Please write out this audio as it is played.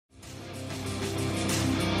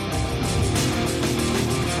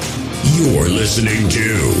You're listening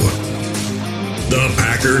to the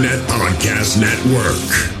Packernet Podcast Network.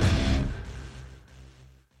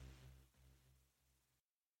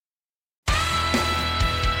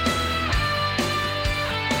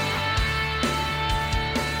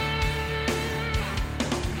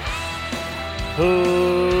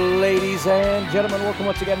 Ladies and gentlemen, welcome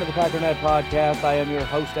once again to the Packernet Podcast. I am your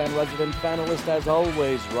host and resident panelist, as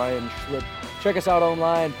always, Ryan Schlip. Check us out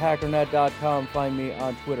online, packernet.com. Find me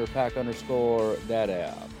on Twitter, pack_that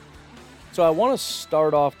app. So I want to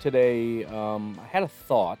start off today. I had a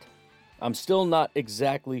thought. I'm still not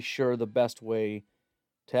exactly sure the best way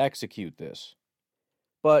to execute this.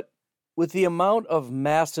 But with the amount of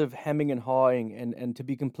massive hemming and hawing, and to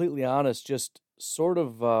be completely honest, just sort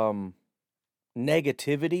of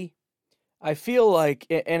negativity, I feel like,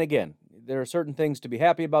 and again, there are certain things to be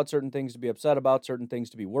happy about, certain things to be upset about, certain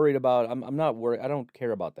things to be worried about. I'm not worried. I don't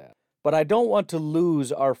care about that. But I don't want to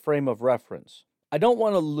lose our frame of reference. I don't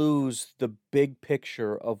want to lose the big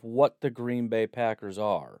picture of what the Green Bay Packers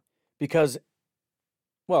are. Because,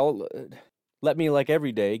 well, let me, like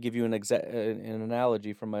every day, give you an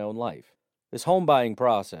analogy from my own life. This home buying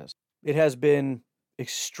process, it has been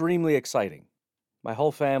extremely exciting. My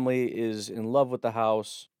whole family is in love with the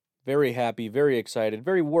house, very happy, very excited,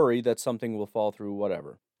 very worried that something will fall through,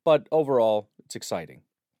 whatever. But overall, it's exciting.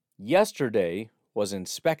 Yesterday was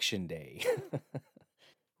inspection day,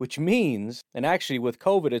 which means, and actually with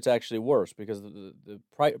COVID, it's actually worse because the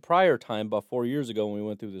prior time, about 4 years ago when we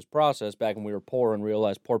went through this process, back when we were poor and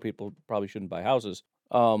realized poor people probably shouldn't buy houses,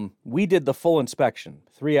 we did the full inspection.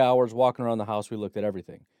 3 hours walking around the house, we looked at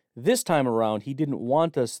everything. This time around, he didn't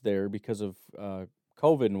want us there because of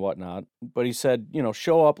COVID and whatnot, but he said,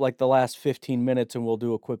 show up like the last 15 minutes and we'll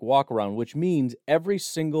do a quick walk around, which means every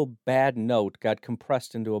single bad note got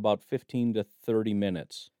compressed into about 15 to 30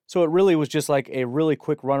 minutes. So it really was just like a really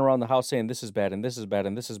quick run around the house saying this is bad and this is bad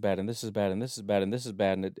and this is bad and this is bad and this is bad and this is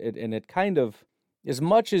bad. And it kind of, as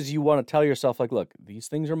much as you want to tell yourself like, look, these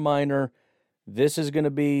things are minor. This is going to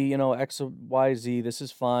be, X, Y, Z. This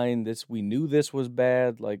is fine. We knew this was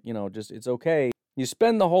bad. Just it's okay. You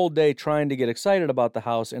spend the whole day trying to get excited about the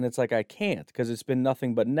house, and it's like, I can't because it's been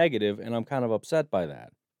nothing but negative, and I'm kind of upset by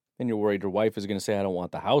that. And you're worried your wife is going to say, I don't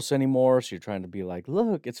want the house anymore. So you're trying to be like,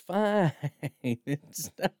 look, it's fine.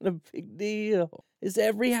 It's not a big deal. It's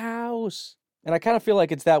every house. And I kind of feel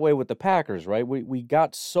like it's that way with the Packers, right? We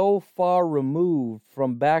got so far removed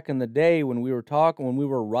from back in the day when we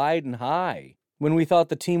were riding high, when we thought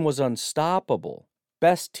the team was unstoppable.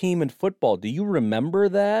 Best team in football. Do you remember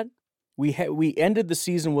that? We ended the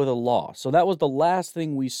season with a loss. So that was the last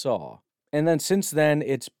thing we saw. And then since then,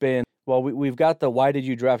 it's been, we've got the why did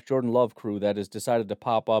you draft Jordan Love crew that has decided to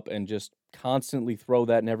pop up and just constantly throw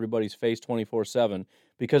that in everybody's face 24/7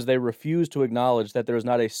 because they refuse to acknowledge that there is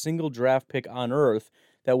not a single draft pick on earth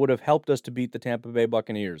that would have helped us to beat the Tampa Bay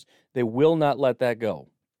Buccaneers. They will not let that go.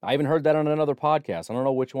 I even heard that on another podcast. I don't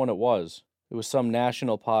know which one it was. It was some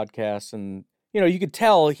national podcast, and you could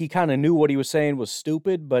tell he kind of knew what he was saying was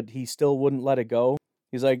stupid, but he still wouldn't let it go.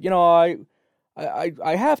 He's like,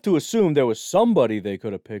 I have to assume there was somebody they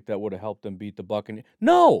could have picked that would have helped them beat the Buccaneers.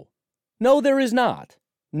 No, there is not.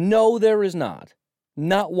 No, there is not.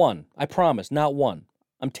 Not one. I promise, not one.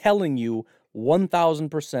 I'm telling you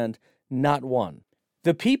 1,000%, not one.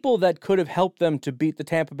 The people that could have helped them to beat the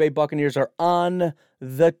Tampa Bay Buccaneers are on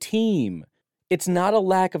the team. It's not a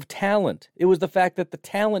lack of talent. It was the fact that the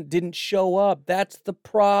talent didn't show up. That's the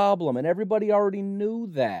problem, and everybody already knew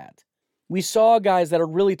that. We saw guys that are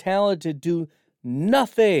really talented do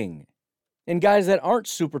nothing, and guys that aren't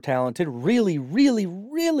super talented really, really,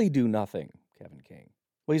 really do nothing. Kevin King.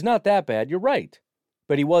 Well, he's not that bad. You're right.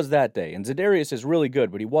 But he was that day. And Za'Darius is really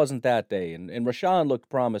good, but he wasn't that day. And Rashawn looked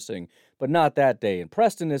promising, but not that day. And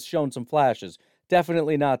Preston has shown some flashes.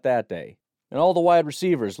 Definitely not that day. And all the wide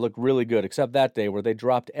receivers looked really good, except that day where they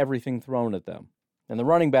dropped everything thrown at them. And the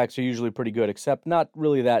running backs are usually pretty good, except not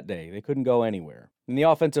really that day. They couldn't go anywhere. And the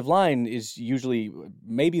offensive line is usually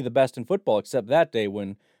maybe the best in football, except that day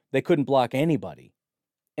when they couldn't block anybody.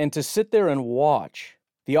 And to sit there and watch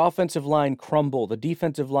the offensive line crumble, the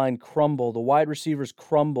defensive line crumble, the wide receivers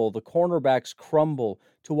crumble, the cornerbacks crumble,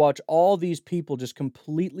 to watch all these people just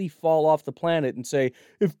completely fall off the planet and say,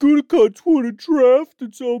 if Gutekunst would have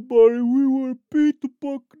drafted somebody, we would have beat the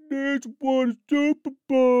Buccaneers and won a Super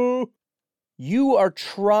Bowl. You are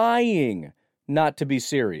trying not to be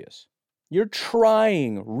serious. You're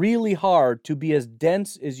trying really hard to be as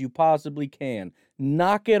dense as you possibly can.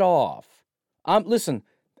 Knock it off. Listen,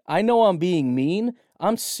 I know I'm being mean.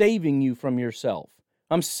 I'm saving you from yourself.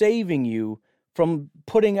 I'm saving you from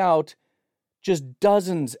putting out just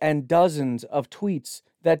dozens and dozens of tweets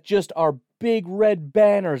that just are big red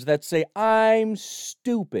banners that say, I'm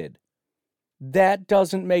stupid. That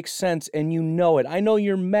doesn't make sense, and you know it. I know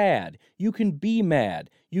you're mad. You can be mad.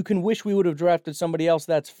 You can wish we would have drafted somebody else.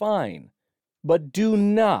 That's fine. But do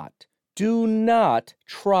not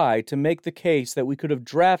try to make the case that we could have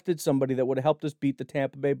drafted somebody that would have helped us beat the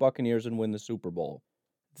Tampa Bay Buccaneers and win the Super Bowl.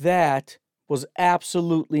 That was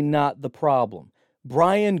absolutely not the problem.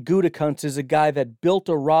 Brian Gutekunst is a guy that built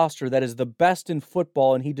a roster that is the best in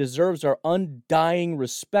football, and he deserves our undying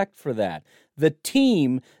respect for that. The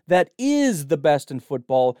team that is the best in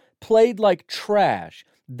football played like trash.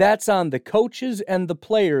 That's on the coaches and the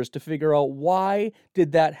players to figure out why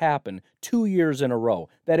did that happen 2 years in a row.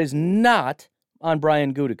 That is not on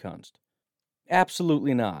Brian Gutekunst.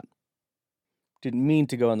 Absolutely not. Didn't mean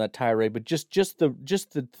to go on that tirade, but just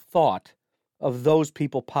the thought of those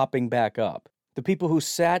people popping back up. The people who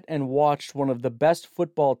sat and watched one of the best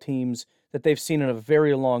football teams that they've seen in a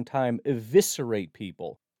very long time eviscerate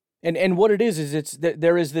people. And what it is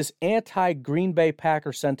there is this anti-Green Bay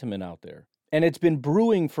Packer sentiment out there. And it's been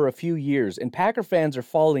brewing for a few years, and Packer fans are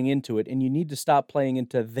falling into it, and you need to stop playing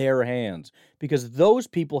into their hands because those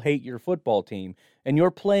people hate your football team, and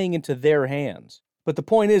you're playing into their hands. But the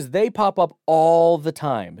point is, they pop up all the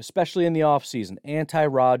time, especially in the offseason.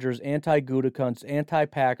 Anti-Rodgers, anti-Gutekunst,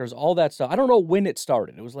 anti-Packers, all that stuff. I don't know when it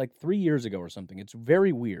started. It was like 3 years ago or something. It's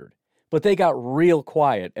very weird. But they got real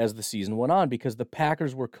quiet as the season went on because the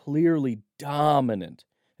Packers were clearly dominant,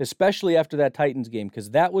 especially after that Titans game,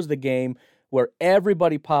 because that was the game where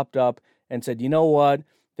everybody popped up and said, you know what?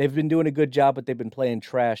 They've been doing a good job, but they've been playing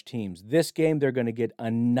trash teams. This game, they're going to get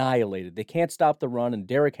annihilated. They can't stop the run, and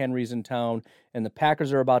Derrick Henry's in town, and the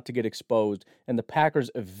Packers are about to get exposed, and the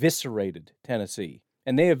Packers eviscerated Tennessee.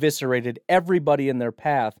 And they eviscerated everybody in their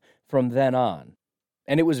path from then on.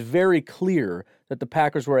 And it was very clear that the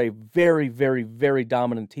Packers were a very, very, very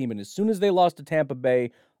dominant team. And as soon as they lost to Tampa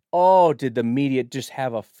Bay, oh, did the media just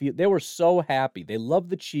have a feel. They were so happy. They loved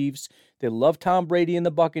the Chiefs. They loved Tom Brady and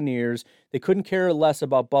the Buccaneers. They couldn't care less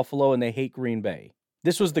about Buffalo, and they hate Green Bay.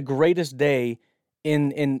 This was the greatest day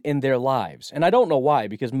in their lives. And I don't know why,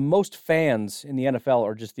 because most fans in the NFL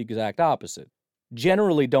are just the exact opposite.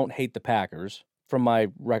 Generally don't hate the Packers from my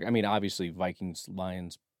record. I mean, obviously Vikings,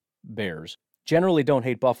 Lions, Bears. Generally don't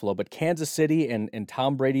hate Buffalo, but Kansas City and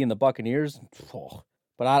Tom Brady and the Buccaneers,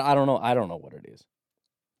 but I don't know. I don't know what it is.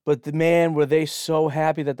 But man, were they so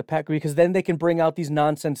happy that the Packers, because then they can bring out these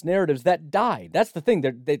nonsense narratives that died. That's the thing.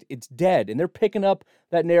 It's dead, and they're picking up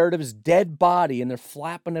that narrative's dead body, and they're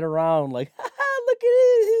flapping it around like, ha ha, look at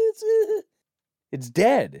it. It's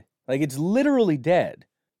dead. Like, it's literally dead.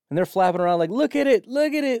 And they're flapping around like, look at it,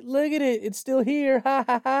 look at it, look at it. It's still here. Ha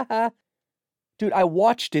ha ha ha. Dude, I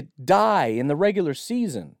watched it die in the regular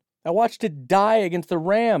season. I watched it die against the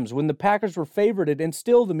Rams when the Packers were favored, and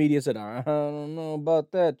still the media said, I don't know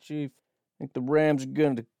about that, Chief. I think the Rams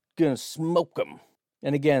are gonna smoke them.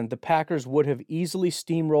 And again, the Packers would have easily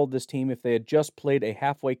steamrolled this team if they had just played a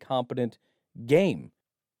halfway competent game.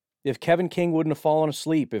 If Kevin King wouldn't have fallen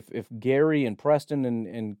asleep, if Gary and Preston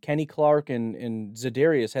and Kenny Clark and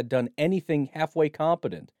Za'Darius had done anything halfway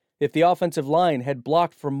competent, if the offensive line had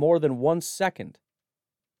blocked for more than 1 second.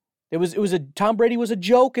 Tom Brady was a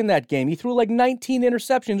joke in that game. He threw like 19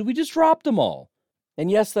 interceptions. We just dropped them all.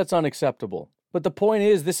 And yes, that's unacceptable. But the point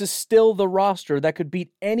is, this is still the roster that could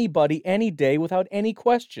beat anybody any day without any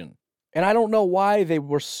question. And I don't know why they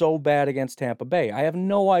were so bad against Tampa Bay. I have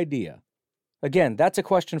no idea. Again, that's a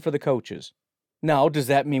question for the coaches. Now, does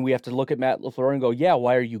that mean we have to look at Matt LaFleur and go, yeah,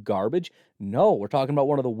 why are you garbage? No, we're talking about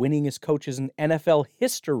one of the winningest coaches in NFL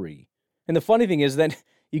history. And the funny thing is that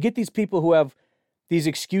you get these people who have these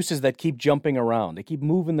excuses that keep jumping around. They keep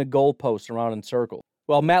moving the goalposts around in circles.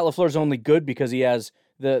 Well, Matt LaFleur's only good because he has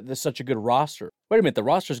the such a good roster. Wait a minute, the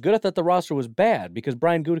roster's good? I thought the roster was bad because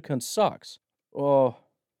Brian Gutekunst sucks. Oh,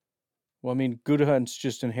 well, I mean, Gutekunst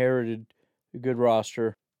just inherited a good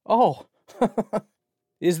roster. Oh,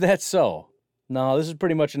 is that so? No, this is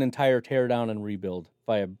pretty much an entire teardown and rebuild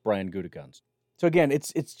via Brian Gutekunst. So again,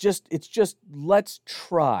 it's just let's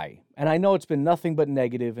try. And I know it's been nothing but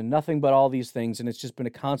negative and nothing but all these things, and it's just been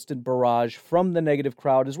a constant barrage from the negative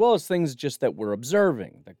crowd, as well as things just that we're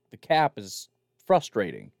observing. The cap is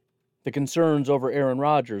frustrating. The concerns over Aaron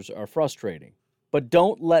Rodgers are frustrating. But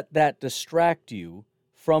don't let that distract you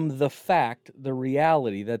from the fact, the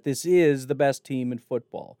reality, that this is the best team in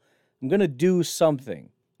football. I'm going to do something,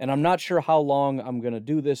 and I'm not sure how long I'm going to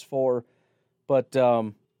do this for, but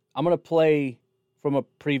I'm going to play from a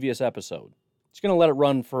previous episode. Just going to let it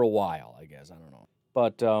run for a while, I guess. I don't know.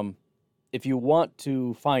 But if you want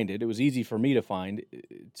to find it, it was easy for me to find.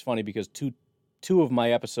 It's funny because two two of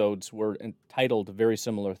my episodes were entitled very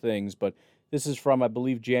similar things, but this is from, I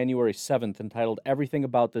believe, January 7th, entitled Everything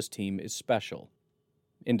About This Team is Special.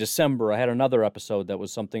 In December, I had another episode that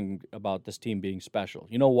was something about this team being special.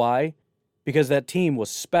 You know why? Because that team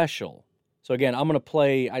was special. So again, I'm going to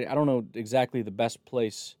play, I don't know exactly the best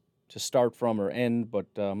place to start from or end, but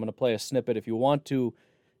I'm going to play a snippet. If you want to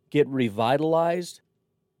get revitalized,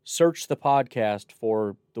 search the podcast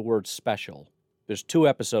for the word special. There's 2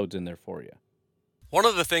 episodes in there for you. One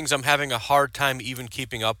of the things I'm having a hard time even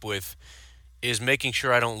keeping up with is making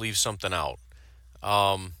sure I don't leave something out.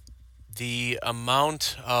 The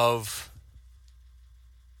amount of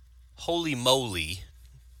holy moly,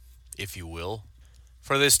 if you will,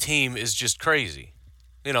 for this team is just crazy.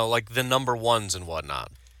 You know, like the number ones and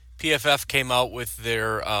whatnot. PFF came out with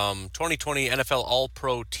their 2020 NFL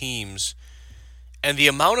All-Pro teams, and the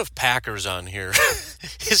amount of Packers on here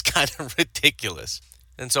is kind of ridiculous.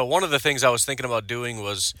 And so one of the things I was thinking about doing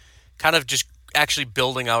was kind of just actually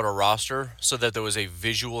building out a roster so that there was a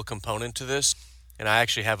visual component to this. And I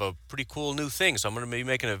actually have a pretty cool new thing, so I'm going to be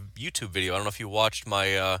making a YouTube video. I don't know if you watched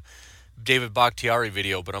my David Bakhtiari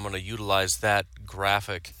video, but I'm going to utilize that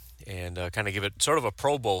graphic and kind of give it sort of a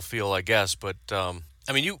Pro Bowl feel, I guess. But,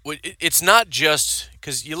 I mean, it's not just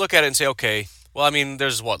because you look at it and say, okay, well, I mean,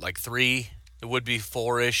 there's what, like 3? It would be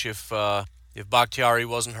 4-ish if Bakhtiari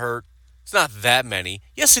wasn't hurt. It's not that many.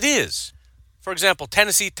 Yes, it is. For example,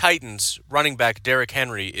 Tennessee Titans running back Derrick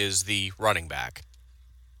Henry is the running back.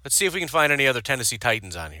 Let's see if we can find any other Tennessee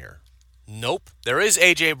Titans on here. Nope. There is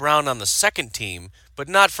A.J. Brown on the second team, but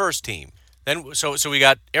not first team. Then, so we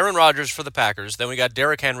got Aaron Rodgers for the Packers. Then we got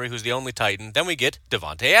Derrick Henry, who's the only Titan. Then we get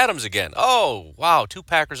Devontae Adams again. Oh, wow. 2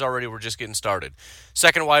 Packers already. We're just getting started.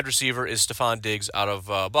 Second wide receiver is Stephon Diggs out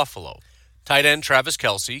of Buffalo. Tight end Travis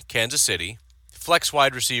Kelce, Kansas City. Flex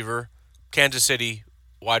wide receiver, Kansas City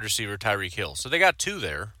wide receiver Tyreek Hill. So they got 2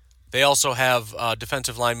 there. They also have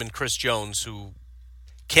defensive lineman Chris Jones, who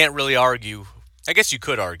can't really argue. I guess you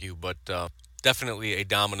could argue, but definitely a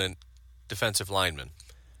dominant defensive lineman.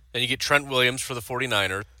 Then you get Trent Williams for the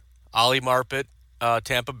 49ers, Ollie Marpet,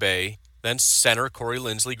 Tampa Bay, then center Corey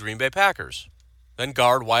Linsley, Green Bay Packers. Then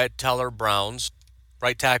guard Wyatt Teller, Browns,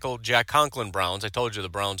 right tackle Jack Conklin, Browns. I told you the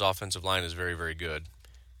Browns offensive line is very, very good.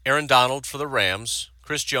 Aaron Donald for the Rams,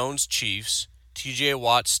 Chris Jones, Chiefs, TJ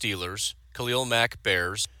Watt, Steelers, Khalil Mack,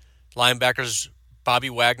 Bears, linebackers Bobby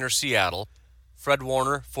Wagner, Seattle, Fred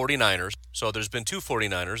Warner, 49ers. So there's been 2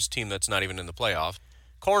 49ers, a team that's not even in the playoff.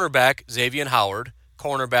 Cornerback, Xavier Howard.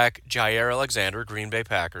 Cornerback, Jair Alexander, Green Bay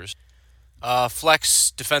Packers. Flex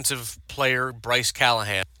defensive player, Bryce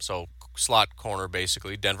Callahan. So slot corner,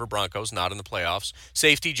 basically. Denver Broncos, not in the playoffs.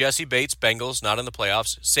 Safety, Jesse Bates, Bengals, not in the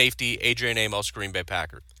playoffs. Safety, Adrian Amos, Green Bay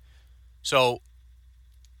Packers. So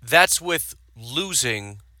that's with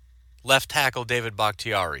losing left tackle David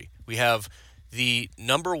Bakhtiari. We have the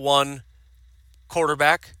number 1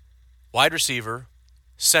 quarterback, wide receiver,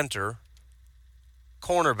 center,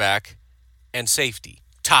 cornerback, and safety.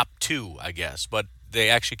 Top 2, I guess. But they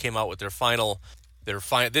actually came out with their final.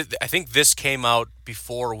 I think this came out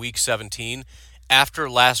before Week 17. After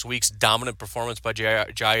last week's dominant performance by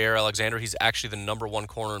Jair Alexander, he's actually the number 1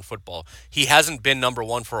 corner in football. He hasn't been number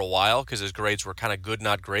 1 for a while because his grades were kind of good,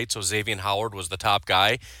 not great. So Xavier Howard was the top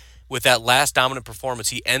guy. With that last dominant performance,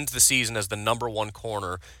 he ends the season as the number 1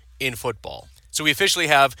 corner in football. So we officially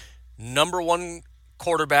have number 1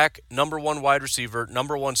 quarterback, number 1 wide receiver,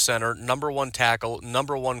 number 1 center, number 1 tackle,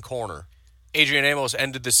 number 1 corner. Adrian Amos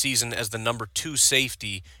ended the season as the number 2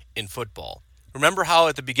 safety in football. Remember how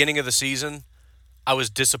at the beginning of the season I was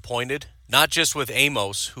disappointed? Not just with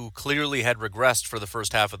Amos, who clearly had regressed for the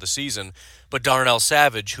first half of the season, but Darnell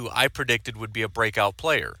Savage, who I predicted would be a breakout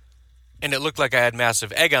player. And it looked like I had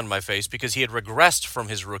massive egg on my face because he had regressed from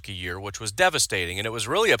his rookie year, which was devastating. And it was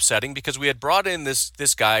really upsetting because we had brought in this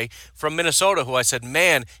guy from Minnesota who I said,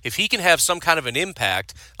 man, if he can have some kind of an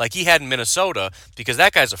impact like he had in Minnesota, because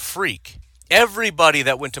that guy's a freak. Everybody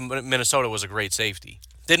that went to Minnesota was a great safety.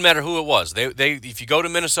 Didn't matter who it was. If you go to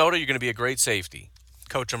Minnesota, you're going to be a great safety.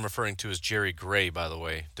 Coach I'm referring to is Jerry Gray, by the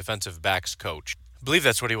way, defensive backs coach. I believe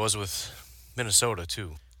that's what he was with Minnesota,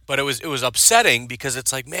 too. But it was upsetting because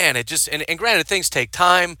it's like, man, it just, and granted, things take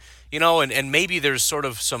time, you know, and maybe there's sort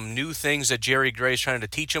of some new things that Jerry Gray is trying to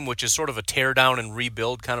teach him, which is sort of a tear down and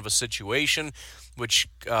rebuild kind of a situation, which,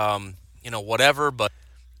 whatever. But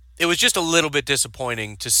it was just a little bit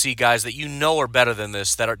disappointing to see guys that you know are better than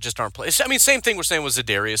this that aren't playing. I mean, same thing we're saying with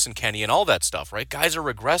Za'Darius and Kenny and all that stuff, right? Guys are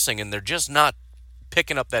regressing and they're just not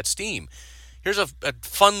picking up that steam. Here's a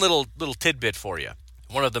fun little tidbit for you.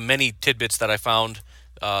 One of the many tidbits that I found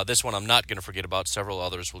This one I'm not going to forget about. Several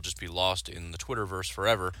others will just be lost in the Twitterverse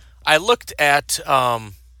forever. I looked at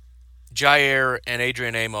Jair and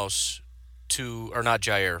Adrian Amos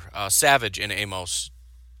Savage and Amos,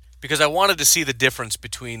 because I wanted to see the difference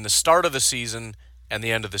between the start of the season and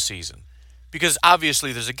the end of the season. Because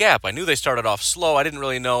obviously there's a gap. I knew they started off slow. I didn't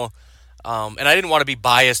really know, and I didn't want to be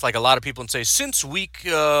biased like a lot of people and say, since week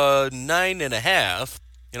 9.5,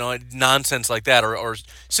 nonsense like that, or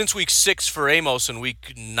since week 6 for Amos and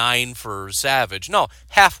week 9 for Savage. No,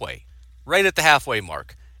 halfway, right at the halfway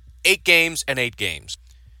mark. 8 games and 8 games.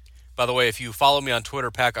 By the way, if you follow me on Twitter,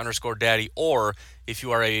 Pack_Daddy, or if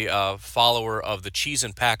you are a follower of the Cheese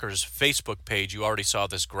and Packers Facebook page, you already saw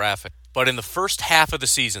this graphic. But in the first half of the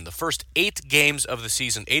season, the first 8 games of the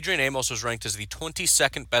season, Adrian Amos was ranked as the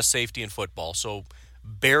 22nd best safety in football, so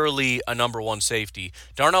barely a number 1 safety.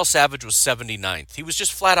 Darnell Savage was 79th. He was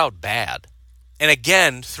just flat out bad. And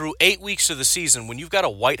again, through 8 weeks of the season, when you've got a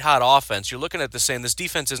white-hot offense, you're looking at this saying this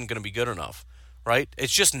defense isn't going to be good enough, right?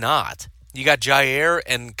 It's just not. You got Jair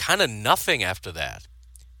and kind of nothing after that.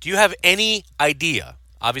 Do you have any idea,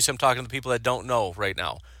 obviously I'm talking to people that don't know right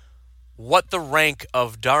now, what the rank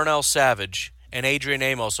of Darnell Savage and Adrian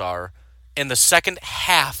Amos are in the second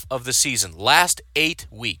half of the season, last 8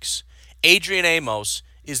 weeks? Adrian Amos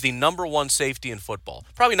is the number 1 safety in football.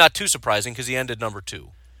 Probably not too surprising because he ended number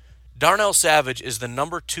 2. Darnell Savage is the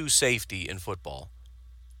number 2 safety in football.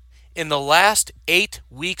 In the last 8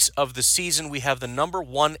 weeks of the season, we have the number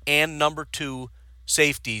 1 and number 2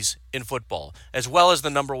 safeties in football, as well as the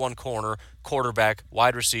number 1 corner, quarterback,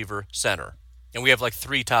 wide receiver, center. And we have like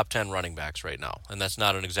 3 top 10 running backs right now, and that's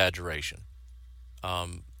not an exaggeration.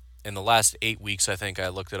 In the last 8 weeks, I think I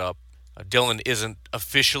looked it up, Dillon isn't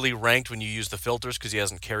officially ranked when you use the filters because he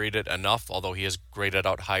hasn't carried it enough, although he has graded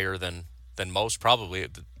out higher than most, probably,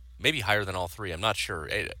 maybe higher than all 3. I'm not sure.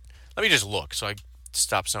 Let me just look so I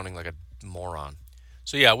stop sounding like a moron.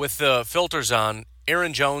 So yeah, with the filters on,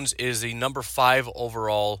 Aaron Jones is the number 5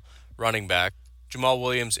 overall running back. Jamal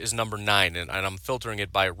Williams is number 9, and I'm filtering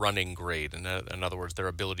it by running grade. In other words, their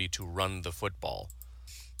ability to run the football.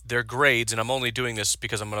 Their grades, and I'm only doing this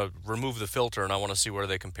because I'm going to remove the filter and I want to see where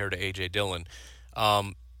they compare to A.J. Dillon.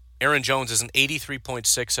 Aaron Jones is an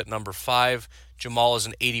 83.6 at number 5. Jamal is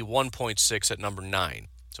an 81.6 at number 9.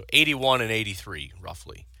 So 81 and 83,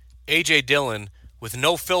 roughly. A.J. Dillon, with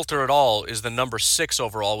no filter at all, is the number 6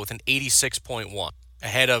 overall with an 86.1,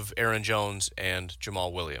 ahead of Aaron Jones and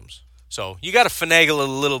Jamal Williams. So you got to finagle a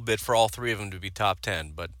little bit for all 3 of them to be top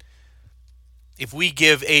 10, but if we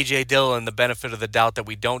give A.J. Dillon the benefit of the doubt that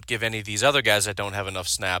we don't give any of these other guys that don't have enough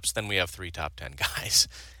snaps, then we have 3 top 10 guys.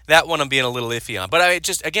 That one I'm being a little iffy on. But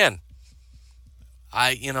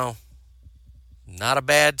not a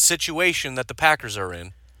bad situation that the Packers are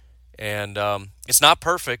in. And it's not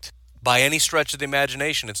perfect. By any stretch of the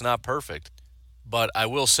imagination, it's not perfect. But I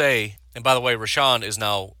will say, and by the way, Rashawn is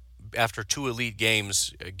now, after 2 elite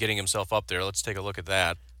games, getting himself up there. Let's take a look at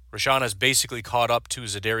that. Rashawn has basically caught up to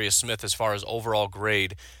Zadarius Smith as far as overall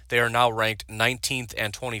grade. They are now ranked 19th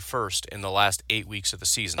and 21st in the last 8 weeks of the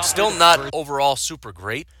season. Still not overall super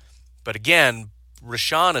great, but again,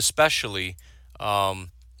 Rashawn especially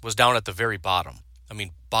was down at the very bottom. I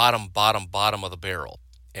mean, bottom of the barrel.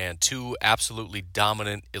 And 2 absolutely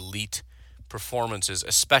dominant elite performances,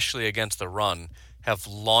 especially against the run, have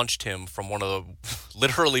launched him from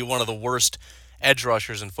literally one of the worst edge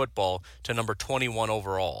rushers in football to number 21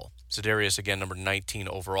 overall. Zadarius, again, number 19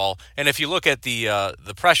 overall. And if you look at the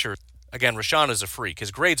pressure, again, Rashawn is a freak. His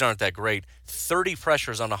grades aren't that great. 30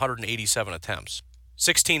 pressures on 187 attempts.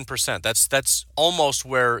 16%. That's almost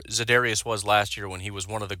where Zadarius was last year when he was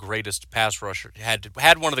one of the greatest pass rushers,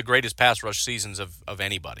 had one of the greatest pass rush seasons of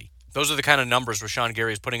anybody. Those are the kind of numbers Rashawn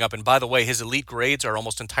Gary is putting up. And by the way, his elite grades are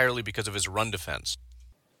almost entirely because of his run defense.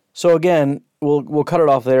 So again, we'll cut it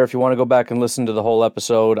off there if you want to go back and listen to the whole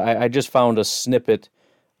episode. I just found a snippet.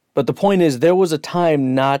 But the point is, there was a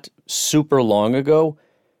time not super long ago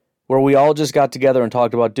where we all just got together and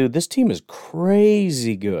talked about, dude, this team is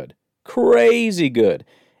crazy good. Crazy good.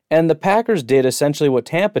 And the Packers did essentially what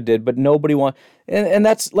Tampa did, but nobody and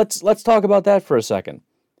that's let's talk about that for a second.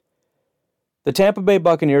 The Tampa Bay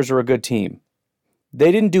Buccaneers are a good team.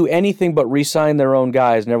 They didn't do anything but re-sign their own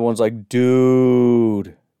guys, and everyone's like,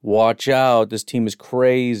 dude, watch out, this team is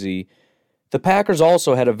crazy. The Packers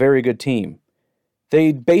also had a very good team.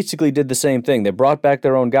 They basically did the same thing. They brought back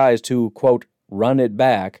their own guys to, quote, run it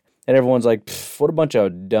back. And everyone's like, what a bunch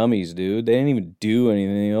of dummies, dude. They didn't even do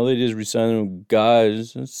anything. All they did is re-sign their own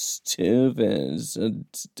guys. It's stupid. It's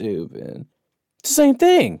the same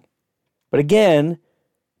thing. But again,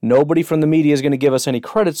 nobody from the media is going to give us any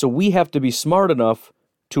credit, so we have to be smart enough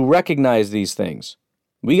to recognize these things.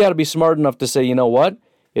 We got to be smart enough to say, you know what?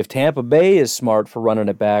 If Tampa Bay is smart for running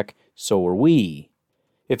it back, so are we.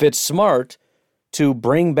 If it's smart to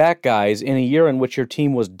bring back guys in a year in which your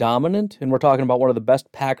team was dominant, and we're talking about one of the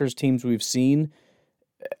best Packers teams we've seen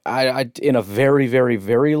in a very, very,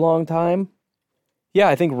 very long time, yeah,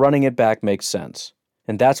 I think running it back makes sense.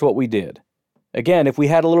 And that's what we did. Again, if we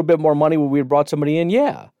had a little bit more money, would we have brought somebody in?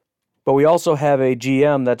 Yeah. But we also have a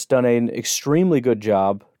GM that's done an extremely good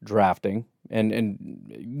job drafting.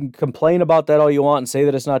 And complain about that all you want and say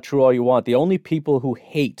that it's not true all you want. The only people who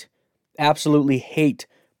absolutely hate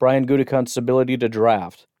Brian Gutekunst's ability to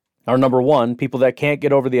draft are, number one, people that can't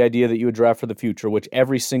get over the idea that you would draft for the future, which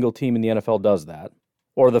every single team in the NFL does that,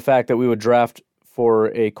 or the fact that we would draft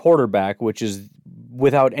for a quarterback, which is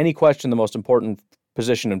without any question the most important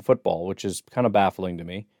position in football, which is kind of baffling to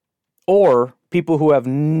me, or people who have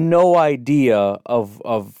no idea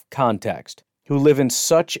of context, who live in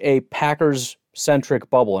such a Packers-centric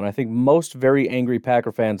bubble, and I think most very angry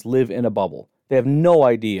Packer fans live in a bubble. They have no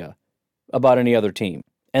idea about any other team,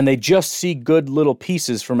 and they just see good little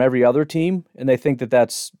pieces from every other team, and they think that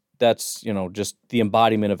that's just the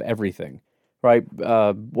embodiment of everything, right?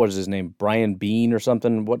 What is his name? Brian Beane or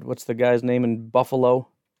something? What's the guy's name in Buffalo?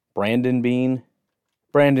 Brandon Beane,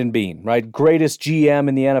 right? Greatest GM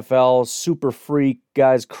in the NFL, super freak,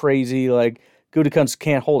 guy's crazy, like Gutekunst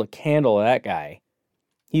can't hold a candle to that guy.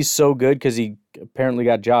 He's so good because he apparently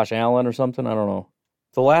got Josh Allen or something. I don't know.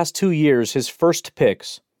 The last 2 years, his first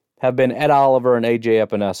picks have been Ed Oliver and A.J.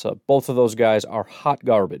 Epinesa. Both of those guys are hot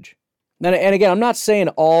garbage. And again, I'm not saying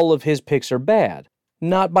all of his picks are bad.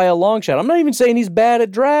 Not by a long shot. I'm not even saying he's bad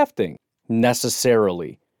at drafting,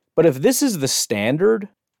 necessarily. But if this is the standard,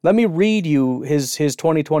 let me read you his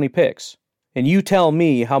 2020 picks. And you tell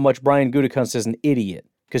me how much Brian Gutekunst is an idiot.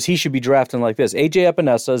 Because he should be drafting like this. A.J.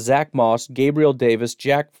 Epinesa, Zach Moss, Gabriel Davis,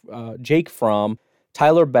 Jake Fromm,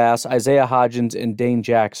 Tyler Bass, Isaiah Hodgins, and Dane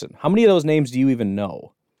Jackson. How many of those names do you even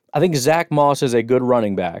know? I think Zach Moss is a good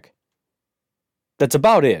running back. That's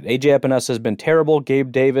about it. A.J. Epinesa has been terrible.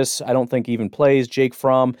 Gabe Davis, I don't think even plays. Jake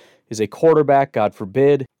Fromm is a quarterback, God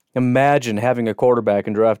forbid. Imagine having a quarterback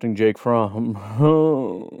and drafting Jake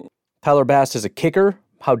Fromm. Tyler Bass is a kicker.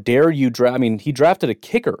 How dare you draft? I mean, he drafted a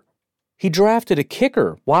kicker.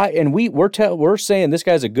 Why? And we're saying this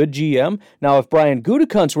guy's a good GM. Now, if Brian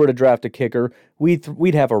Gutekunst were to draft a kicker,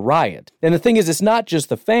 we'd have a riot. And the thing is, it's not just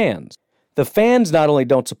the fans. The fans not only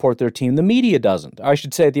don't support their team, the media doesn't. I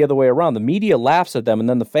should say it the other way around. The media laughs at them, and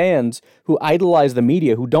then the fans who idolize the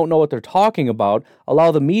media, who don't know what they're talking about,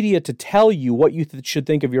 allow the media to tell you what you should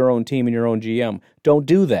think of your own team and your own GM. Don't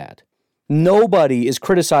do that. Nobody is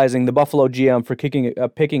criticizing the Buffalo GM for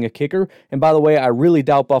picking a kicker. And by the way, I really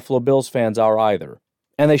doubt Buffalo Bills fans are either.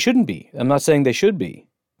 And they shouldn't be. I'm not saying they should be.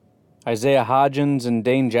 Isaiah Hodgins and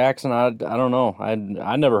Dane Jackson, I don't know. I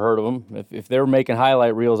never heard of them. If they were making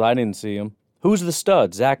highlight reels, I didn't see them. Who's the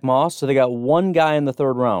stud? Zach Moss? So they got one guy in the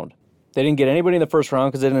third round. They didn't get anybody in the first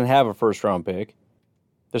round because they didn't have a first-round pick.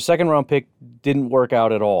 Their second-round pick didn't work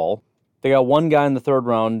out at all. They got one guy in the third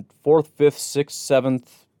round, 4th, 5th, 6th, 7th.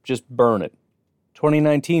 Just burn it.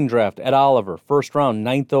 2019 draft, Ed Oliver, first round,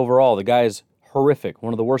 9th overall. The guy is horrific,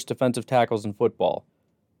 one of the worst defensive tackles in football.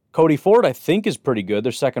 Cody Ford, I think, is pretty good,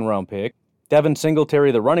 their second-round pick. Devin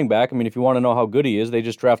Singletary, the running back. I mean, if you want to know how good he is, they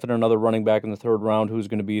just drafted another running back in the third round who's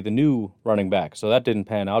going to be the new running back. So that didn't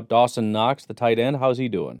pan out. Dawson Knox, the tight end, how's he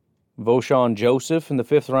doing? Voshon Joseph in the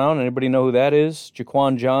 5th round. Anybody know who that is?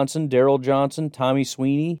 Jaquan Johnson, Darryl Johnson, Tommy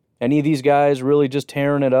Sweeney. Any of these guys really just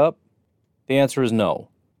tearing it up? The answer is no.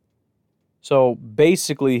 So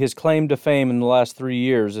basically, his claim to fame in the last 3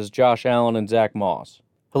 years is Josh Allen and Zach Moss.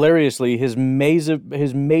 Hilariously, his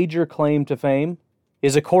major claim to fame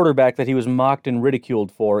is a quarterback that he was mocked and ridiculed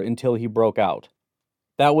for until he broke out.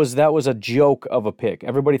 That was a joke of a pick.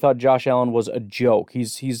 Everybody thought Josh Allen was a joke.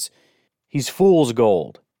 He's fool's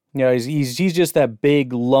gold. You know, he's just that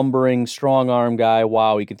big, lumbering, strong-arm guy.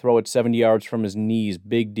 Wow, he can throw it 70 yards from his knees.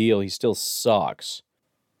 Big deal. He still sucks.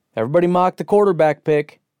 Everybody mocked the quarterback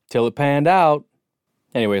pick till it panned out.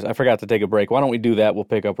 Anyways, I forgot to take a break. Why don't we do that? We'll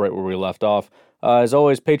pick up right where we left off. As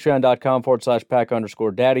always,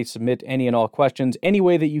 patreon.com/Pack_Daddy. Submit any and all questions any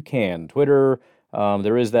way that you can. Twitter,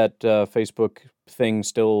 there is that Facebook thing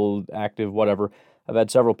still active, whatever. I've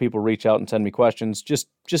had several people reach out and send me questions. Just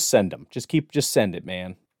send them. Just send it,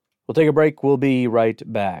 man. We'll take a break. We'll be right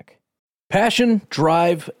back. Passion,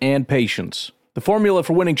 drive, and patience. The formula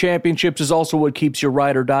for winning championships is also what keeps your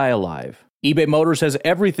ride or die alive. eBay Motors has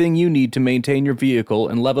everything you need to maintain your vehicle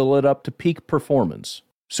and level it up to peak performance.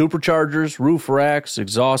 Superchargers, roof racks,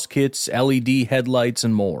 exhaust kits, LED headlights,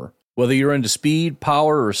 and more. Whether you're into speed,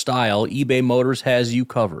 power, or style, eBay Motors has you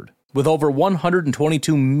covered. With over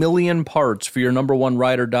 122 million parts for your number one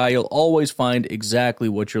ride or die, you'll always find exactly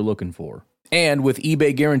what you're looking for. And with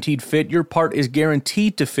eBay Guaranteed Fit, your part is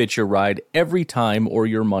guaranteed to fit your ride every time or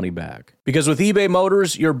your money back. Because with eBay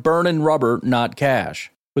Motors, you're burning rubber, not cash.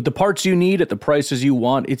 With the parts you need at the prices you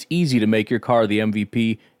want, it's easy to make your car the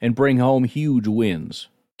MVP and bring home huge wins.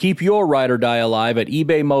 Keep your ride or die alive at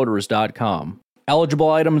ebaymotors.com. Eligible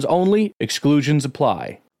items only, exclusions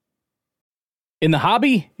apply. In the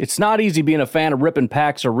hobby, it's not easy being a fan of ripping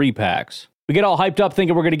packs or repacks. We get all hyped up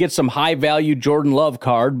thinking we're going to get some high-value Jordan Love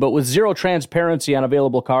card, but with zero transparency on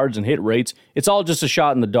available cards and hit rates, it's all just a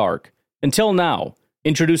shot in the dark. Until now,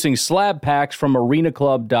 introducing slab packs from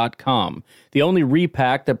arenaclub.com, the only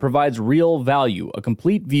repack that provides real value, a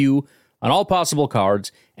complete view on all possible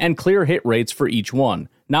cards, and clear hit rates for each one.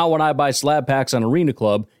 Now when I buy slab packs on Arena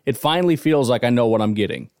Club, it finally feels like I know what I'm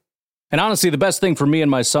getting. And honestly, the best thing for me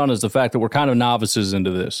and my son is the fact that we're kind of novices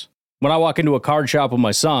into this. When I walk into a card shop with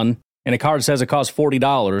my son, and a card says it costs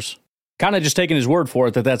 $40, kind of just taking his word for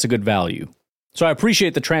it that that's a good value. So I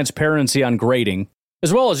appreciate the transparency on grading,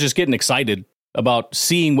 as well as just getting excited about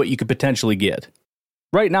seeing what you could potentially get.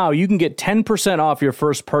 Right now, you can get 10% off your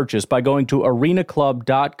first purchase by going to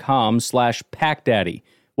arenaclub.com/packdaddy.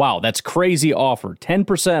 Wow, that's crazy offer.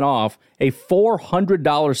 10% off a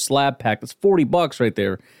 $400 slab pack. That's $40 right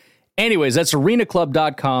there. Anyways, that's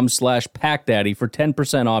arenaclub.com/packdaddy for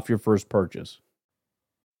 10% off your first purchase.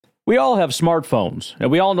 We all have smartphones, and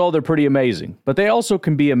we all know they're pretty amazing, but they also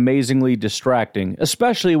can be amazingly distracting,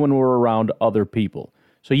 especially when we're around other people.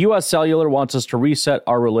 So US Cellular wants us to reset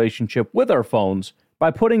our relationship with our phones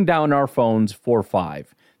by putting down our phones for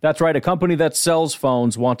 $5. That's right, a company that sells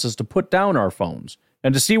phones wants us to put down our phones.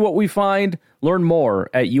 And to see what we find, learn more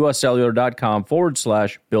at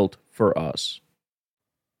uscellular.com/built for us.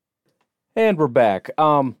 And we're back.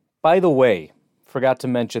 By the way, forgot to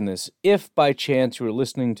mention this. If by chance you were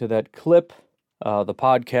listening to that clip, the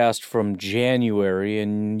podcast from January,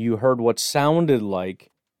 and you heard what sounded like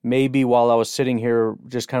maybe while I was sitting here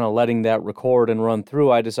just kind of letting that record and run through,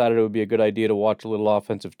 I decided it would be a good idea to watch a little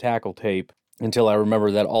offensive tackle tape until I remember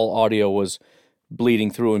that all audio was bleeding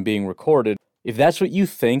through and being recorded. If that's what you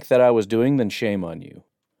think that I was doing, then shame on you.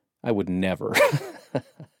 I would never.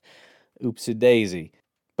 Oopsie daisy.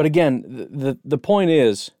 But again, the point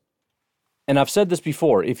is, and I've said this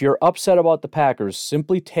before, if you're upset about the Packers,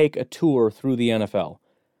 simply take a tour through the NFL.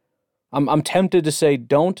 I'm tempted to say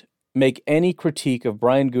don't make any critique of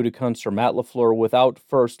Brian Gutekunst or Matt LaFleur without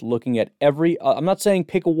first looking at every... I'm not saying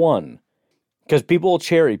pick one, because people will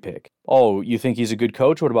cherry pick. Oh, you think he's a good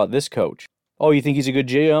coach? What about this coach? Oh, you think he's a good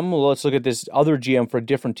GM? Well, let's look at this other GM for a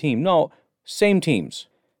different team. No, same teams.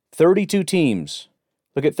 32 teams.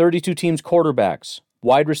 Look at 32 teams' quarterbacks.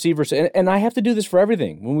 Wide receivers, and I have to do this for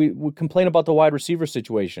everything. When we complain about the wide receiver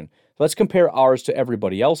situation, let's compare ours to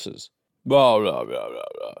everybody else's. Blah, blah, blah, blah,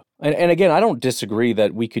 blah. And again, I don't disagree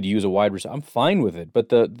that we could use a wide receiver. I'm fine with it. But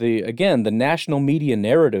the national media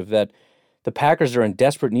narrative that the Packers are in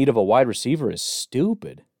desperate need of a wide receiver is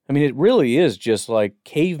stupid. I mean, it really is just like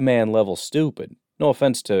caveman level stupid. No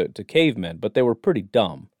offense to cavemen, but they were pretty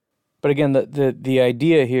dumb. But again, the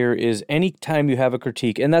idea here is anytime you have a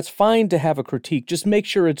critique, and that's fine to have a critique, just make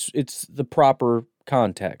sure it's the proper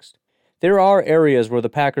context. There are areas where the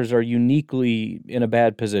Packers are uniquely in a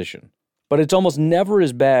bad position, but it's almost never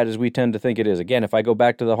as bad as we tend to think it is. Again, if I go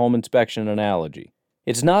back to the home inspection analogy,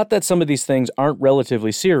 it's not that some of these things aren't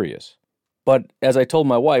relatively serious. But as I told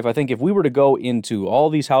my wife, I think if we were to go into all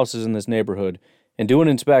these houses in this neighborhood and do an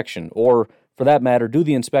inspection, or for that matter, do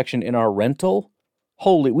the inspection in our rental,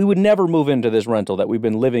 we would never move into this rental that we've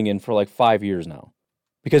been living in for like 5 years now.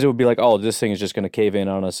 Because it would be like, oh, this thing is just going to cave in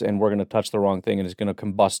on us and we're going to touch the wrong thing and it's going to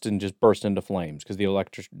combust and just burst into flames because the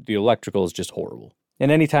electrical is just horrible. And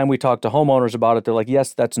anytime we talk to homeowners about it, they're like,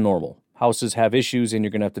 yes, that's normal. Houses have issues and you're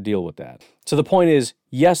going to have to deal with that. So the point is,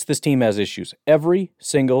 yes, this team has issues. Every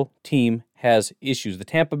single team has issues. The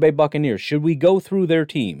Tampa Bay Buccaneers, should we go through their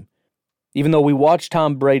team? Even though we watched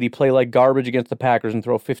Tom Brady play like garbage against the Packers and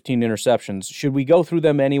throw 15 interceptions, should we go through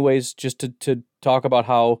them anyways just to talk about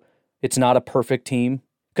how it's not a perfect team?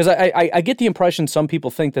 Because I get the impression some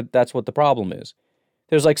people think that that's what the problem is.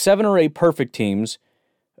 There's like 7 or 8 perfect teams,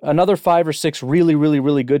 another 5 or 6 really, really,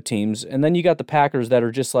 really good teams, and then you got the Packers that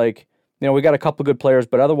are just like, you know, we got a couple good players,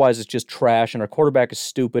 but otherwise it's just trash, and our quarterback is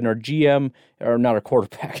stupid, and our GM, or not our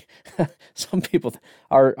quarterback, some people,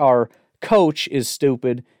 our coach is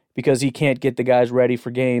stupid, because he can't get the guys ready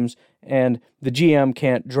for games, and the GM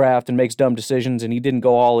can't draft and makes dumb decisions, and he didn't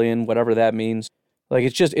go all in, whatever that means. Like,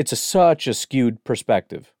 it's such a skewed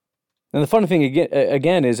perspective. And the funny thing,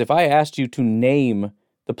 again, is if I asked you to name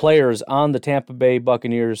the players on the Tampa Bay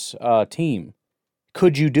Buccaneers team.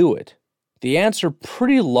 Could you do it? The answer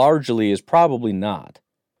pretty largely is probably not.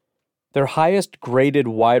 Their highest graded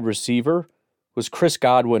wide receiver was Chris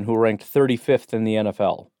Godwin, who ranked 35th in the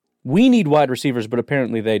NFL. We need wide receivers, but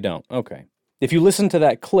apparently they don't. Okay. If you listen to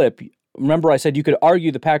that clip, remember I said you could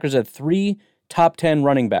argue the Packers had 3 top 10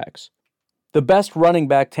 running backs. The best running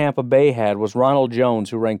back Tampa Bay had was Ronald Jones,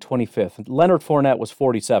 who ranked 25th. Leonard Fournette was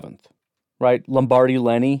 47th, right? Lombardi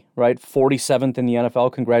Lenny, right? 47th in the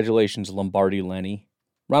NFL. Congratulations, Lombardi Lenny.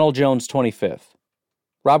 Ronald Jones, 25th.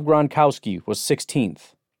 Rob Gronkowski was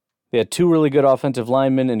 16th. They had 2 really good offensive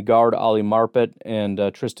linemen in guard Ali Marpet and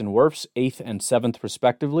Tristan Wirfs, 8th and 7th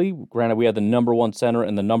respectively. Granted, we had the number 1 center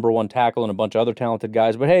and the number 1 tackle and a bunch of other talented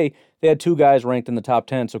guys, but hey, they had 2 guys ranked in the top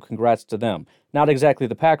 10, so congrats to them. Not exactly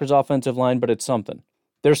the Packers' offensive line, but it's something.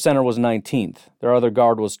 Their center was 19th. Their other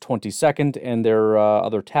guard was 22nd, and their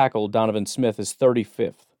other tackle, Donovan Smith, is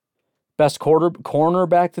 35th. Best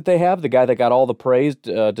cornerback that they have, the guy that got all the praise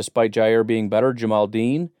despite Jair being better, Jamal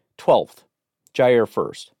Dean, 12th. Jair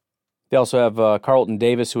first. They also have Carlton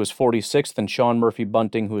Davis, who is 46th, and Sean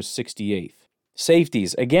Murphy-Bunting, who is 68th.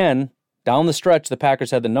 Safeties, again, down the stretch, the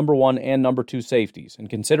Packers had the number 1 and number 2 safeties. And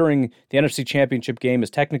considering the NFC Championship game is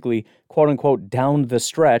technically, quote-unquote, down the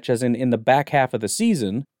stretch, as in the back half of the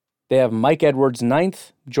season, they have Mike Edwards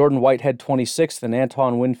 9th, Jordan Whitehead 26th, and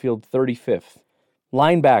Antoine Winfield 35th.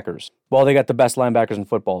 Linebackers, well, they got the best linebackers in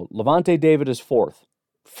football. Levante David is 4th.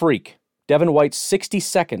 Freak. Devin White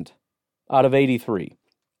 62nd out of 83.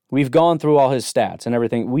 We've gone through all his stats and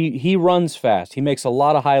everything. He runs fast. He makes a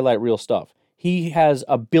lot of highlight reel stuff. He has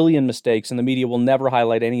a billion mistakes, and the media will never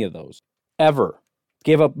highlight any of those. Ever.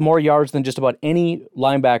 Gave up more yards than just about any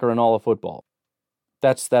linebacker in all of football.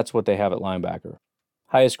 That's what they have at linebacker.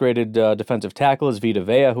 Highest graded defensive tackle is Vita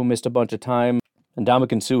Vea, who missed a bunch of time. And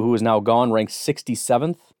Ndamukong Suh, who is now gone, ranked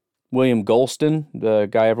 67th. William Golston, the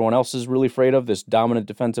guy everyone else is really afraid of, this dominant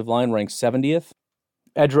defensive line, ranked 70th.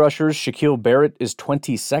 Edge rushers, Shaquille Barrett is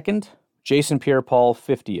 22nd. Jason Pierre-Paul,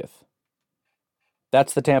 50th.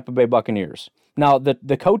 That's the Tampa Bay Buccaneers. Now,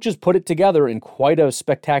 the coaches put it together in quite a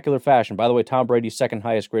spectacular fashion. By the way, Tom Brady's second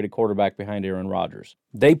highest graded quarterback behind Aaron Rodgers.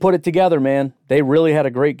 They put it together, man. They really had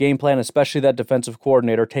a great game plan, especially that defensive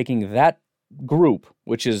coordinator taking that group,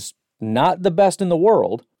 which is not the best in the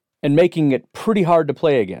world, and making it pretty hard to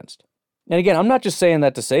play against. And again, I'm not just saying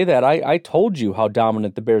that to say that. I told you how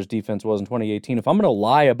dominant the Bears defense was in 2018. If I'm going to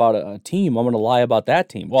lie about a team, I'm going to lie about that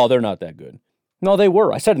team. Well, they're not that good. No, they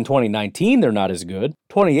were. I said in 2019 they're not as good.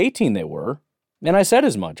 2018 they were. And I said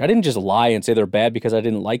as much. I didn't just lie and say they're bad because I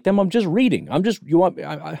didn't like them. I'm just reading. What do you want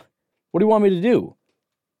me to do?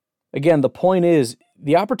 Again, the point is,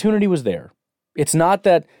 the opportunity was there. It's not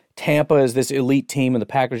that Tampa is this elite team and the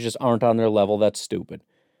Packers just aren't on their level. That's stupid.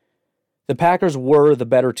 The Packers were the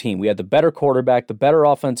better team. We had the better quarterback, the better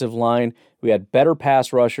offensive line. We had better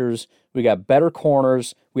pass rushers. We got better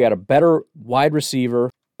corners. We had a better wide receiver,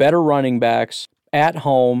 better running backs, at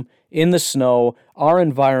home, in the snow, our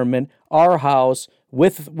environment, our house,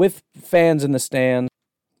 with fans in the stands.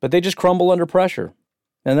 But they just crumble under pressure.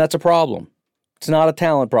 And that's a problem. It's not a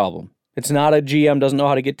talent problem. It's not a GM doesn't know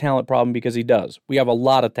how to get talent problem, because he does. We have a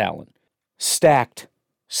lot of talent. Stacked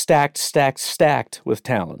with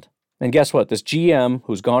talent. And guess what? This GM,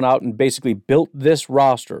 who's gone out and basically built this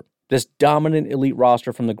roster, this dominant elite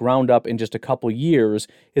roster from the ground up in just a couple years,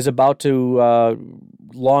 is about to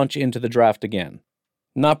launch into the draft again.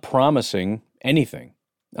 I'm not promising anything.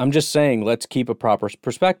 I'm just saying let's keep a proper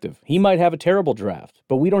perspective. He might have a terrible draft,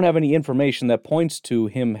 but we don't have any information that points to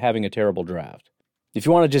him having a terrible draft. If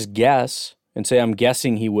you want to just guess and say I'm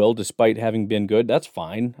guessing he will despite having been good, that's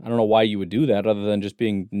fine. I don't know why you would do that other than just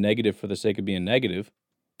being negative for the sake of being negative.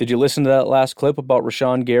 Did you listen to that last clip about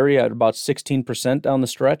Rashawn Gary at about 16% down the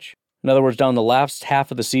stretch? In other words, down the last half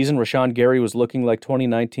of the season, Rashawn Gary was looking like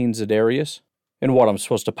 2019 Za'Darius. And what, I'm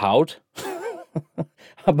supposed to pout?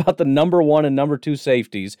 About the number 1 and number 2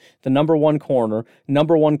 safeties, the number 1 corner,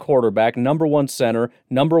 number 1 quarterback, number 1 center,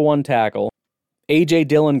 number 1 tackle. A.J.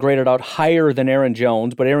 Dillon graded out higher than Aaron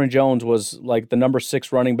Jones, but Aaron Jones was like the number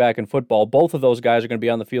 6 running back in football. Both of those guys are going to be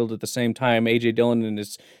on the field at the same time. A.J. Dillon in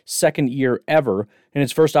his second year ever, and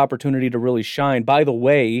his first opportunity to really shine. By the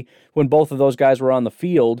way, when both of those guys were on the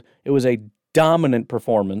field, it was a dominant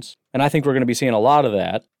performance, and I think we're going to be seeing a lot of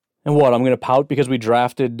that. And what, I'm going to pout because we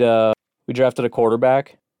drafted a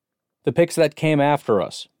quarterback? The picks that came after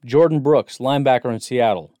us, Jordan Brooks, linebacker in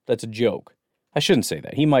Seattle. That's a joke. I shouldn't say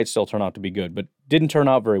that. He might still turn out to be good, but didn't turn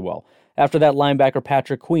out very well. After that, linebacker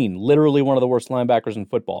Patrick Queen, literally one of the worst linebackers in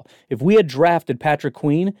football. If we had drafted Patrick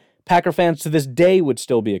Queen, Packer fans to this day would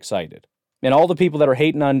still be excited. And all the people that are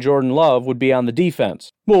hating on Jordan Love would be on the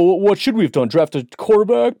defense. Well, what should we have done? Draft a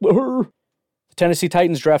quarterback? The Tennessee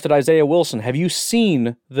Titans drafted Isaiah Wilson. Have you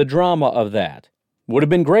seen the drama of that? Would have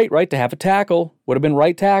been great, right, to have a tackle. Would have been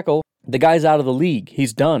right tackle. The guy's out of the league.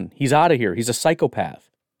 He's done. He's out of here. He's a psychopath.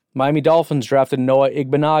 Miami Dolphins drafted Noah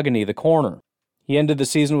Igbenogany, the corner. He ended the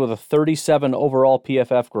season with a 37 overall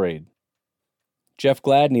PFF grade. Jeff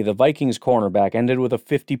Gladney, the Vikings cornerback, ended with a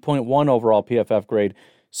 50.1 overall PFF grade.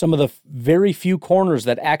 Some of the very few corners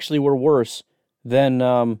that actually were worse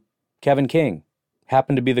than Kevin King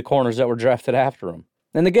happened to be the corners that were drafted after him.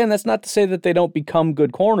 And again, that's not to say that they don't become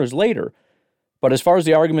good corners later. But as far as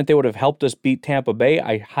the argument they would have helped us beat Tampa Bay,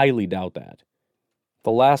 I highly doubt that.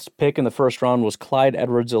 The last pick in the first round was Clyde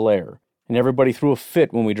Edwards-Helaire, and everybody threw a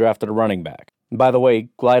fit when we drafted a running back. And by the way,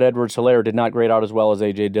 Clyde Edwards-Helaire did not grade out as well as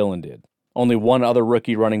A.J. Dillon did. Only one other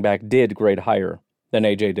rookie running back did grade higher than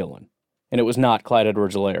A.J. Dillon, and it was not Clyde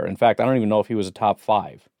Edwards-Helaire. In fact, I don't even know if he was a top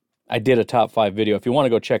 5. I did a top 5 video. If you want to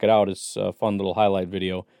go check it out, it's a fun little highlight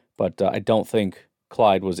video, but I don't think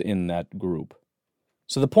Clyde was in that group.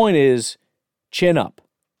 So the point is, chin up,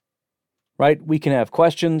 right? We can have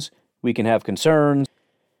questions, we can have concerns.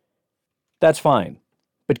 That's fine,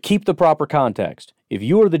 but keep the proper context. If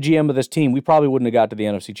you were the GM of this team, we probably wouldn't have got to the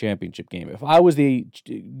NFC Championship game. If I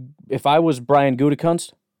was Brian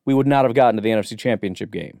Gutekunst, we would not have gotten to the NFC Championship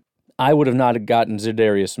game. I would have not gotten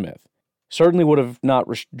Za'Darius Smith. Certainly would have not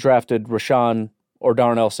drafted Rashawn or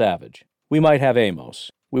Darnell Savage. We might have Amos.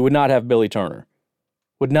 We would not have Billy Turner.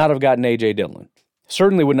 Would not have gotten A.J. Dillon.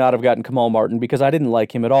 Certainly would not have gotten Kamal Martin because I didn't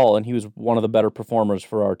like him at all, and he was one of the better performers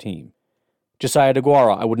for our team. Josiah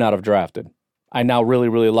DeGuara, I would not have drafted. I now really,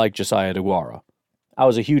 really like Josiah DeGuara. I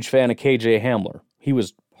was a huge fan of KJ Hamler. He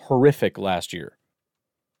was horrific last year.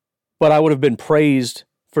 But I would have been praised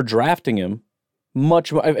for drafting him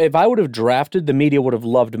much more. If I would have drafted, the media would have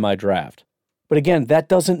loved my draft. But again, that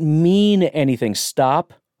doesn't mean anything.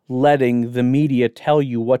 Stop letting the media tell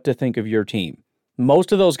you what to think of your team.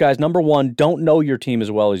 Most of those guys, number one, don't know your team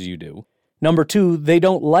as well as you do. Number two, they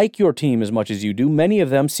don't like your team as much as you do. Many of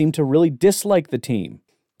them seem to really dislike the team.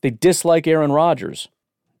 They dislike Aaron Rodgers.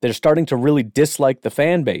 They're starting to really dislike the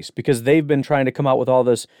fan base because they've been trying to come out with all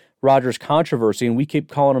this Rodgers controversy, and we keep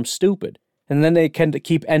calling them stupid. And then they can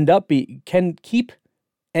keep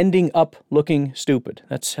ending up looking stupid.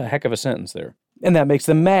 That's a heck of a sentence there. And that makes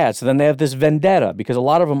them mad. So then they have this vendetta because a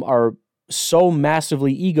lot of them are so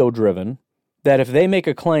massively ego-driven that if they make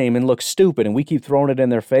a claim and look stupid and we keep throwing it in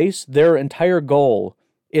their face, their entire goal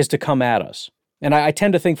is to come at us. And I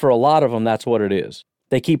tend to think for a lot of them, that's what it is.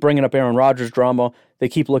 They keep bringing up Aaron Rodgers drama. They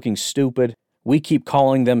keep looking stupid. We keep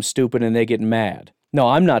calling them stupid and they get mad. No,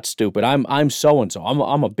 I'm not stupid. I'm so-and-so.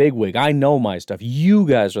 I'm a bigwig. I know my stuff. You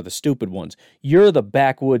guys are the stupid ones. You're the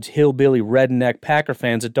backwoods, hillbilly, redneck Packer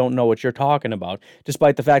fans that don't know what you're talking about,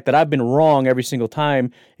 despite the fact that I've been wrong every single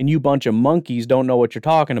time and you bunch of monkeys don't know what you're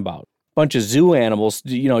talking about. Bunch of zoo animals,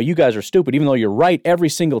 you guys are stupid. Even though you're right every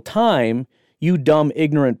single time, you dumb,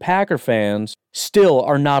 ignorant Packer fans still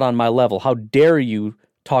are not on my level. How dare you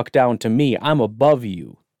talk down to me? I'm above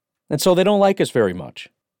you. And so they don't like us very much.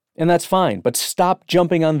 And that's fine, but stop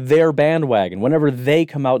jumping on their bandwagon whenever they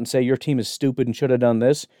come out and say your team is stupid and should have done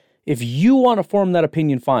this. If you want to form that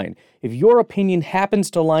opinion, fine. If your opinion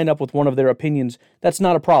happens to line up with one of their opinions, that's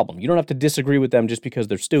not a problem. You don't have to disagree with them just because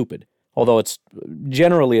they're stupid, although it's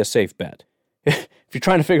generally a safe bet. If you're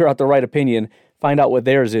trying to figure out the right opinion, find out what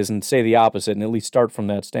theirs is and say the opposite and at least start from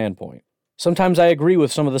that standpoint. Sometimes I agree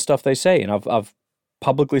with some of the stuff they say, and I've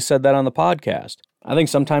publicly said that on the podcast. I think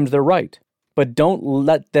sometimes they're right. But don't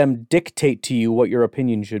let them dictate to you what your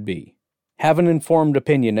opinion should be. Have an informed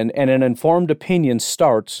opinion, and an informed opinion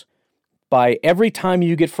starts by every time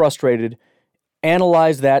you get frustrated,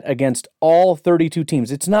 analyze that against all 32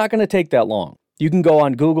 teams. It's not going to take that long. You can go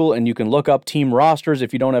on Google and you can look up team rosters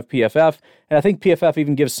if you don't have PFF, and I think PFF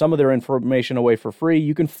even gives some of their information away for free.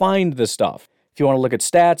 You can find the stuff. If you want to look at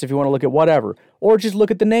stats, if you want to look at whatever, or just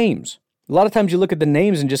look at the names. A lot of times you look at the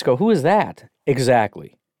names and just go, who is that?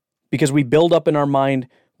 Exactly. Because we build up in our mind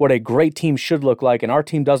what a great team should look like, and our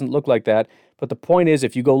team doesn't look like that. But the point is,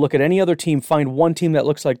 if you go look at any other team, find one team that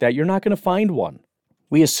looks like that, you're not going to find one.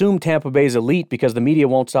 We assume Tampa Bay's elite because the media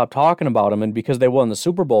won't stop talking about them and because they won the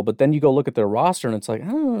Super Bowl, but then you go look at their roster and it's like, I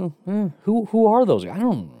don't know, who are those guys? I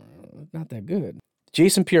don't know, not that good.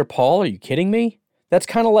 Jason Pierre-Paul, are you kidding me? That's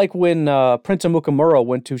kind of like when Prince Amukamara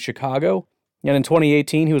went to Chicago, and in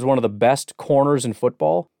 2018 he was one of the best corners in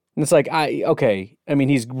football. And it's like,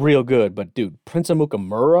 he's real good, but dude, Prince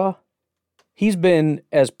Amukamara, he's been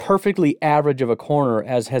as perfectly average of a corner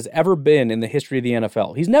as has ever been in the history of the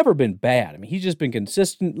NFL. He's never been bad. He's just been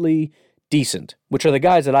consistently decent, which are the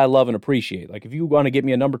guys that I love and appreciate. Like, if you want to get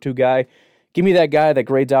me a number 2 guy, give me that guy that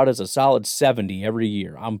grades out as a solid 70 every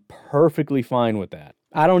year. I'm perfectly fine with that.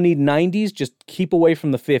 I don't need 90s, just keep away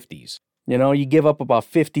from the 50s. You know, you give up about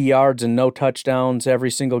 50 yards and no touchdowns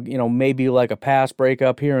every single, maybe like a pass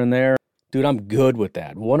breakup here and there. Dude, I'm good with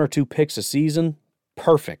that. 1 or 2 picks a season,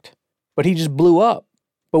 perfect. But he just blew up.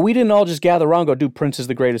 But we didn't all just gather around and go, dude, Prince is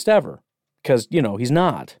the greatest ever. Because, he's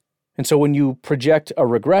not. And so when you project a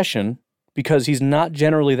regression, because he's not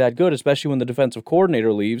generally that good, especially when the defensive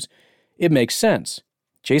coordinator leaves, it makes sense.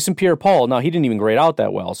 Jason Pierre-Paul, now he didn't even grade out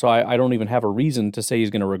that well, so I don't even have a reason to say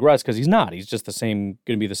he's going to regress, because he's not. He's just going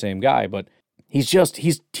to be the same guy, but he's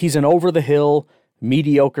an over-the-hill,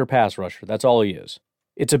 mediocre pass rusher. That's all he is.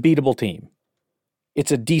 It's a beatable team.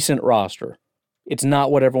 It's a decent roster. It's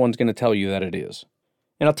not what everyone's going to tell you that it is.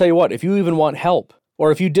 And I'll tell you what, if you even want help,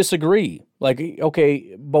 or if you disagree, like,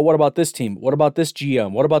 okay, but what about this team? What about this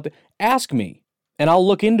GM? What about ask me, and I'll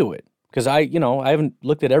look into it. Because I haven't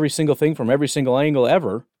looked at every single thing from every single angle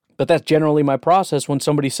ever, but that's generally my process when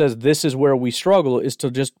somebody says this is where we struggle, is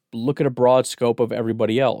to just look at a broad scope of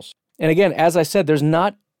everybody else. And again, as I said,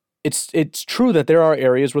 it's true that there are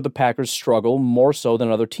areas where the Packers struggle more so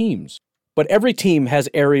than other teams. But every team has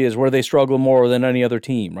areas where they struggle more than any other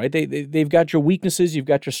team, right? They've got your weaknesses, you've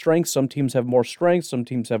got your strengths. Some teams have more strengths, some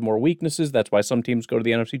teams have more weaknesses. That's why some teams go to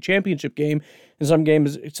the NFC Championship game, and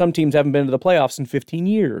some teams haven't been to the playoffs in 15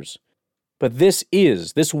 years. But this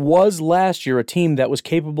was last year a team that was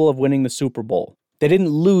capable of winning the Super Bowl. They didn't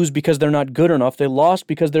lose because they're not good enough. They lost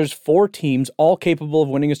because there's 4 teams all capable of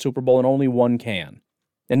winning a Super Bowl and only one can.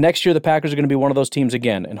 And next year the Packers are going to be one of those teams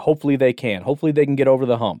again, and hopefully they can. Hopefully they can get over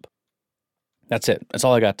the hump. That's it. That's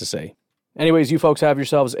all I got to say. Anyways, you folks have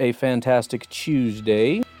yourselves a fantastic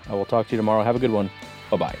Tuesday. I will talk to you tomorrow. Have a good one.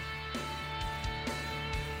 Bye-bye.